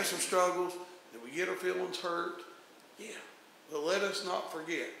 Do we have some struggles? Do we get our feelings hurt? Yeah. But let us not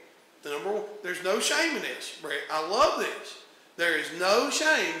forget. The number one, there's no shame in this, Brett. I love this. There is no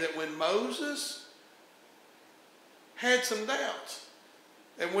shame that when Moses had some doubts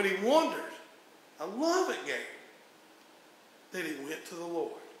and when he wondered, I love it, Gary, that he went to the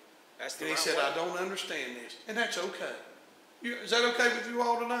Lord. And he said, I don't understand this. And that's okay. Is that okay with you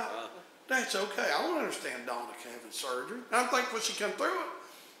all tonight? That's okay. I don't understand Donna having surgery. I'm thankful she come through it.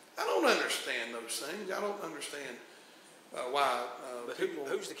 I don't understand those things. I don't understand why But people...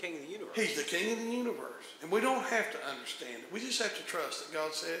 who's the king of the universe? He's the king of the universe. And we don't have to understand it. We just have to trust that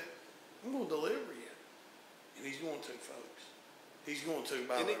God said, I'm going to deliver you. And he's going to, folks. He's going to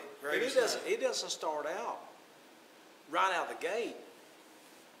by And the it greatest doesn't. name. It doesn't start out right out the gate.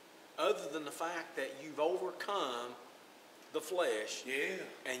 Other than the fact that you've overcome the flesh, Yeah.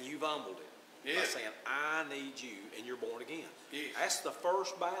 and you've humbled it. Yeah. By saying, I need you, and you're born again. Yes. That's the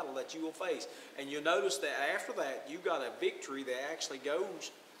first battle that you will face. And you'll notice that after that, you've got a victory that actually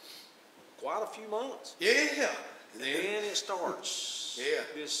goes quite a few months. Yeah. And then it starts Yeah.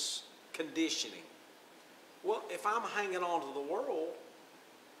 this conditioning. Well, if I'm hanging on to the world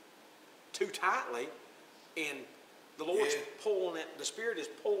too tightly, and the Lord's Yeah. pulling it, the Spirit is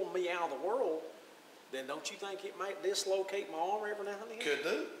pulling me out of the world, then don't you think it might dislocate my arm every now and then? Could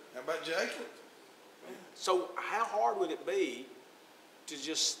do. How about Jacob? So how hard would it be to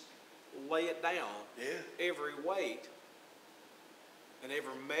just lay it down, Yeah. every weight and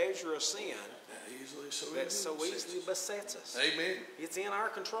every measure of sin that so easily besets us? Amen. It's in our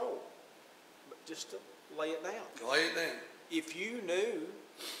control, but just to lay it down. Lay it down. If you knew,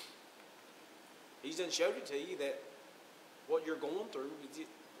 He's done showed it to you that what you're going through,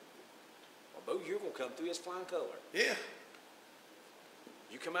 although you're going to come through as flying color. Yeah.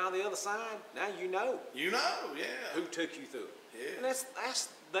 You come out the other side, now you know You know, yeah. who took you through it. Yeah. And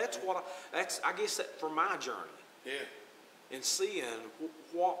that's what I guess that for my journey Yeah. in seeing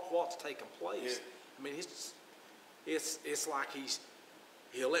what's taking place. Yeah. I mean, it's like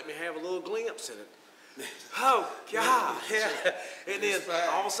he'll let me have a little glimpse in it. Oh God, yeah. And then It's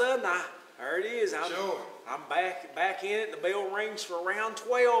back. all of a sudden, there it is. Sure. I'm back in it. The bell rings for round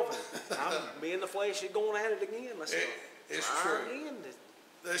 12, and me and the flesh is going at it again. Let's It's try true. again.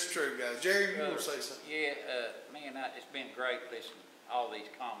 That's true, guys. Jerry, you want to say something? Yeah, man, it's been great listening to all these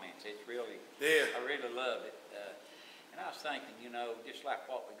comments. It's really, Yeah. I really loved it. And I was thinking, just like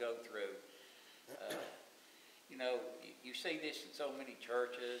what we go through, you see this in so many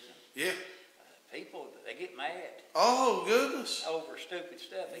churches, and Yeah. people, they get mad Oh, goodness. over stupid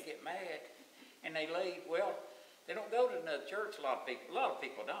stuff. They get mad, and they leave. Well, they don't go to another church, a lot of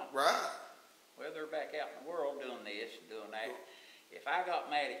people don't. Right. Well, they're back out in the world doing this and doing that. If I got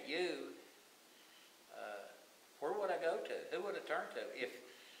mad at you, where would I go to? Who would I turn to?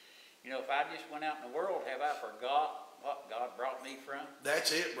 If I just went out in the world, have I forgot what God brought me from?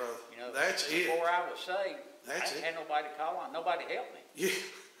 That's it, brother. That's Before it. I was saved, That's I it. had nobody to call on. Nobody helped me. Yeah.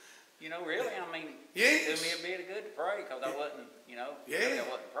 Really, I mean, Yes. it did me a bit of good to pray because I wasn't, really I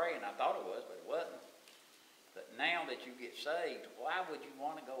wasn't praying. I thought it was, but it wasn't. But now that you get saved, why would you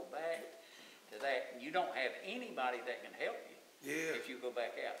want to go back to that? You don't have anybody that can help you. Yeah. If you go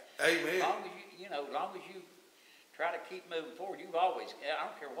back out. Amen. As long as you try to keep moving forward, I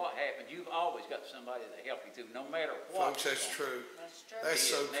don't care what happens, you've always got somebody to help you through, no matter what. Folks, that's true. That's true. That's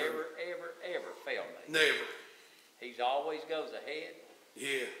He so has true. never, ever failed me. Never. He's always goes ahead.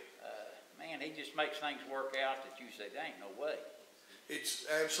 Yeah. Man, he just makes things work out that you say, there ain't no way. It's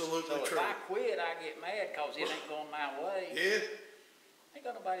absolutely So true. if I quit, I get mad because it ain't going my way. Yeah. Ain't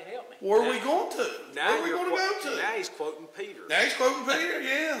got nobody to help me. Where are we going to? Now Where are we you're going to go to? Now he's quoting Peter. Now he's quoting Peter,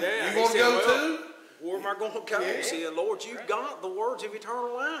 yeah. Yeah, You he going to said, go well, to? Where am I going to go? Yeah. He said, Lord, you've got the words of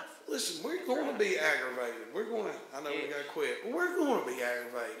eternal life. Listen, we're going to be aggravated. We're going to, I know we Yes. got to quit, but we're going to be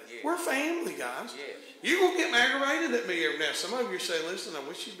aggravated. Yes. We're family, guys. Yes. You're going to get aggravated at me every now. Some of you say, listen, I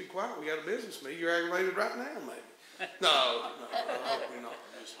wish you'd be quiet. We got a business meeting. You're aggravated right now, maybe. No, I hope you're not.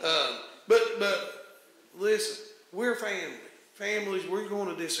 But listen, we're family. Families, we're going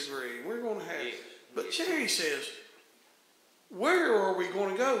to disagree. We're going to have. Yes. But Jerry says, where are we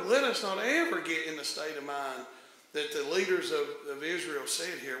going to go? Let us not ever get in the state of mind that the leaders of Israel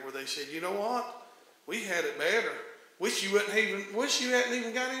said here, where they said, you know what? We had it better. Wish you hadn't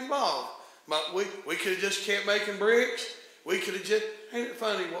even got involved. But we could have just kept making bricks. We could have just, ain't it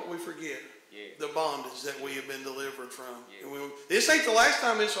funny what we forget? Yeah. The bondage that we have been delivered from. Yeah. And this ain't the last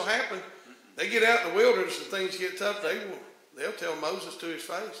time this will happen. They get out in the wilderness and things get tough. They'll tell Moses to his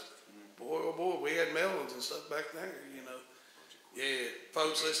face, boy, oh boy, we had melons and stuff back there, Yeah,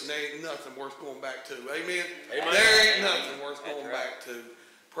 folks, listen, there ain't nothing worth going back to. Amen? Amen. There ain't nothing worth That's going right. back to.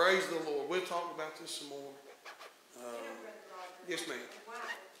 Praise the Lord. We'll talk about this some more. Brother Roger, Yes, ma'am. why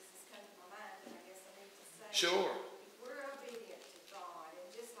this has come to my mind, and I guess I need to say. Sure. If we're obedient to God, and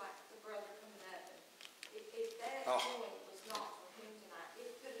just like the brother coming up, if that Oh. point was not for him tonight,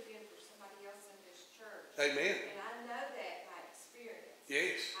 it could have been for somebody else in this church. Amen. And I know that by experience.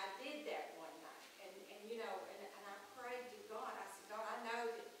 Yes. I did that one night, and I prayed to God. I said, God, I know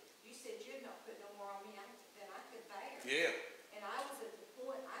that you said you'd not put no more on me than I could bear. Yeah. And I was at the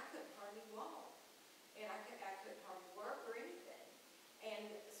point I couldn't hardly walk, and I couldn't hardly work or anything.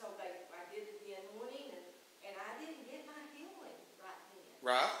 And so I did the anointing, and I didn't get my healing right then.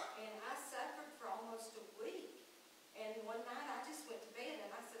 Right. And I suffered for almost a week. And one night I just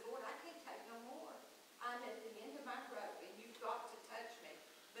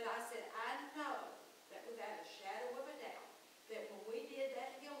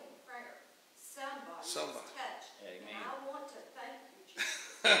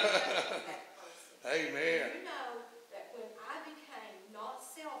That person. Amen. You know that when I became not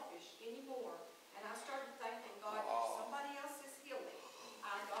selfish anymore, and I started thanking God for somebody else's healing,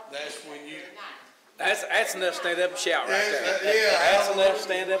 I got. That's when you- That's enough to stand up and shout right there. Yeah. That's enough to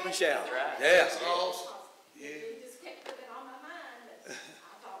stand up and shout. Yeah. That's awesome. It just kept putting on my mind, but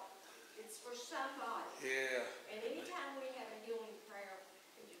I thought, it's for somebody. Yeah. And anytime we have a healing prayer,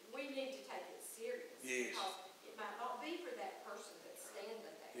 we need to take it serious. Yes. Because it might not be for that person that's standing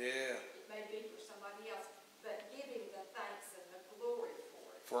there. Yeah. It may be for somebody else, but give him the thanks and the glory for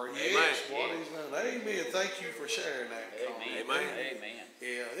it. For yes, what he's done. Amen. Thank you for sharing that. Amen. Colin. Amen.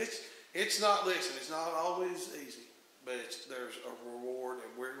 Yeah, it's not, listen, it's not always easy, but there's a reward, and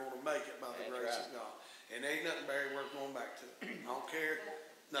we're going to make it by the That's grace right. of God. And ain't nothing, Barry, worth going back to. I don't care,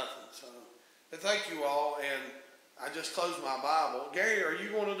 nothing. So, but thank you all, and I just closed my Bible. Gary, are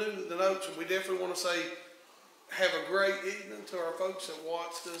you going to do the notes? And we definitely want to say, have a great evening to our folks that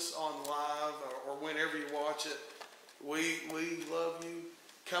watched us on live or whenever you watch it. We love you.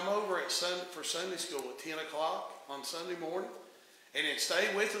 Come over for Sunday school at 10 o'clock on Sunday morning. And then stay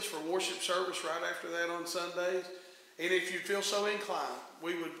with us for worship service right after that on Sundays. And if you feel so inclined,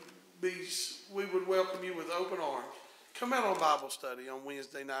 we would welcome you with open arms. Come out on Bible study on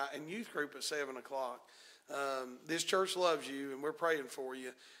Wednesday night and youth group at 7 o'clock. This church loves you, and we're praying for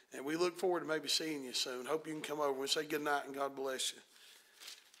you. And we look forward to maybe seeing you soon. Hope you can come over. We'll say good night and God bless you.